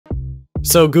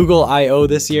So Google I/O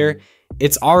this year,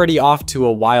 it's already off to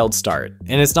a wild start,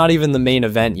 and it's not even the main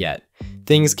event yet.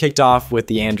 Things kicked off with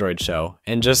the Android show,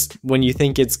 and just when you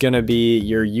think it's gonna be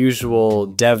your usual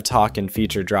dev talk and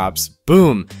feature drops,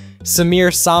 boom! Sameer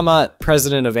Samat,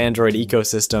 president of Android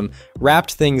ecosystem,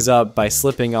 wrapped things up by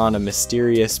slipping on a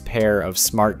mysterious pair of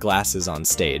smart glasses on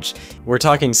stage. We're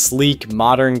talking sleek,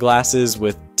 modern glasses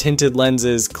with tinted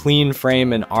lenses, clean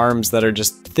frame, and arms that are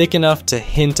just thick enough to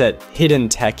hint at hidden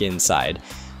tech inside.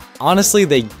 Honestly,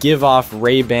 they give off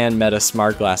Ray-Ban Meta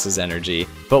smart glasses energy,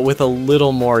 but with a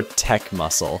little more tech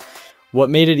muscle. What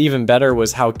made it even better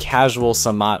was how casual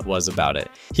Samat was about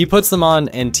it. He puts them on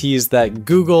and teased that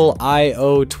Google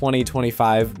I/O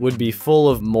 2025 would be full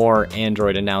of more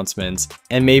Android announcements,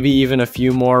 and maybe even a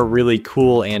few more really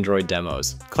cool Android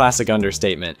demos. Classic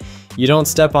understatement. You don't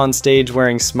step on stage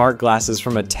wearing smart glasses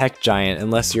from a tech giant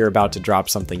unless you're about to drop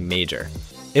something major.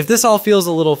 If this all feels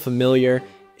a little familiar,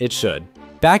 it should.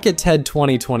 Back at TED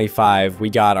 2025,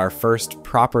 we got our first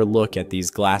proper look at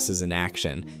these glasses in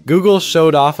action. Google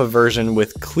showed off a version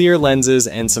with clear lenses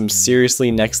and some seriously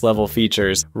next level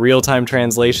features, real-time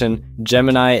translation,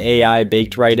 Gemini AI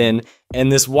baked right in,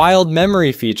 and this wild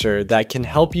memory feature that can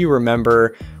help you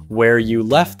remember where you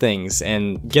left things.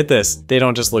 And get this, they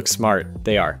don't just look smart,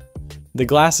 they are. The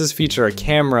glasses feature a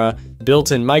camera,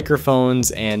 built-in microphones,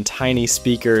 and tiny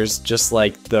speakers just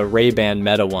like the Ray-Ban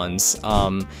Meta ones.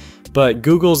 But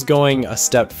Google's going a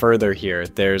step further here.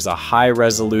 There's a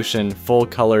high-resolution,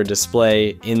 full-color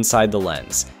display inside the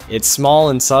lens. It's small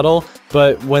and subtle,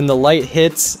 but when the light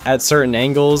hits at certain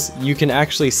angles, you can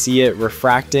actually see it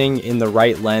refracting in the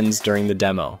right lens during the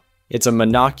demo. It's a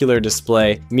monocular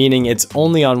display, meaning it's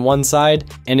only on one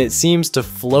side, and it seems to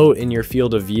float in your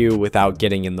field of view without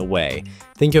getting in the way.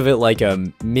 Think of it like a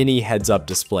mini heads-up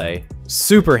display.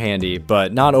 Super handy,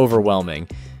 but not overwhelming.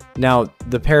 Now,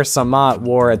 the pair Samat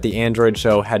wore at the Android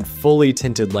show had fully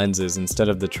tinted lenses instead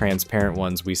of the transparent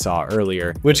ones we saw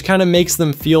earlier, which kind of makes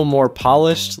them feel more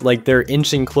polished, like they're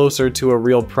inching closer to a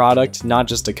real product, not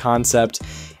just a concept.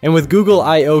 And with Google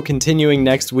I/O continuing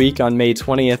next week on May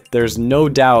 20th, there's no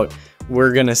doubt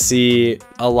we're gonna see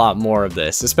a lot more of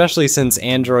this, especially since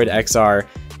Android XR,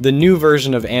 the new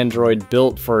version of Android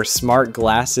built for smart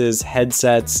glasses,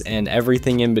 headsets, and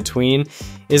everything in between,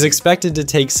 is expected to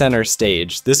take center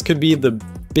stage. This could be the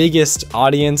biggest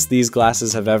audience these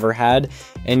glasses have ever had,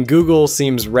 and Google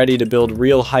seems ready to build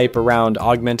real hype around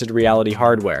augmented reality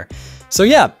hardware. So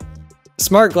yeah,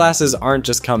 smart glasses aren't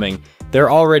just coming,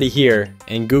 they're already here,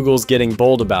 and Google's getting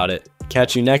bold about it.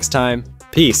 Catch you next time.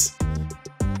 Peace.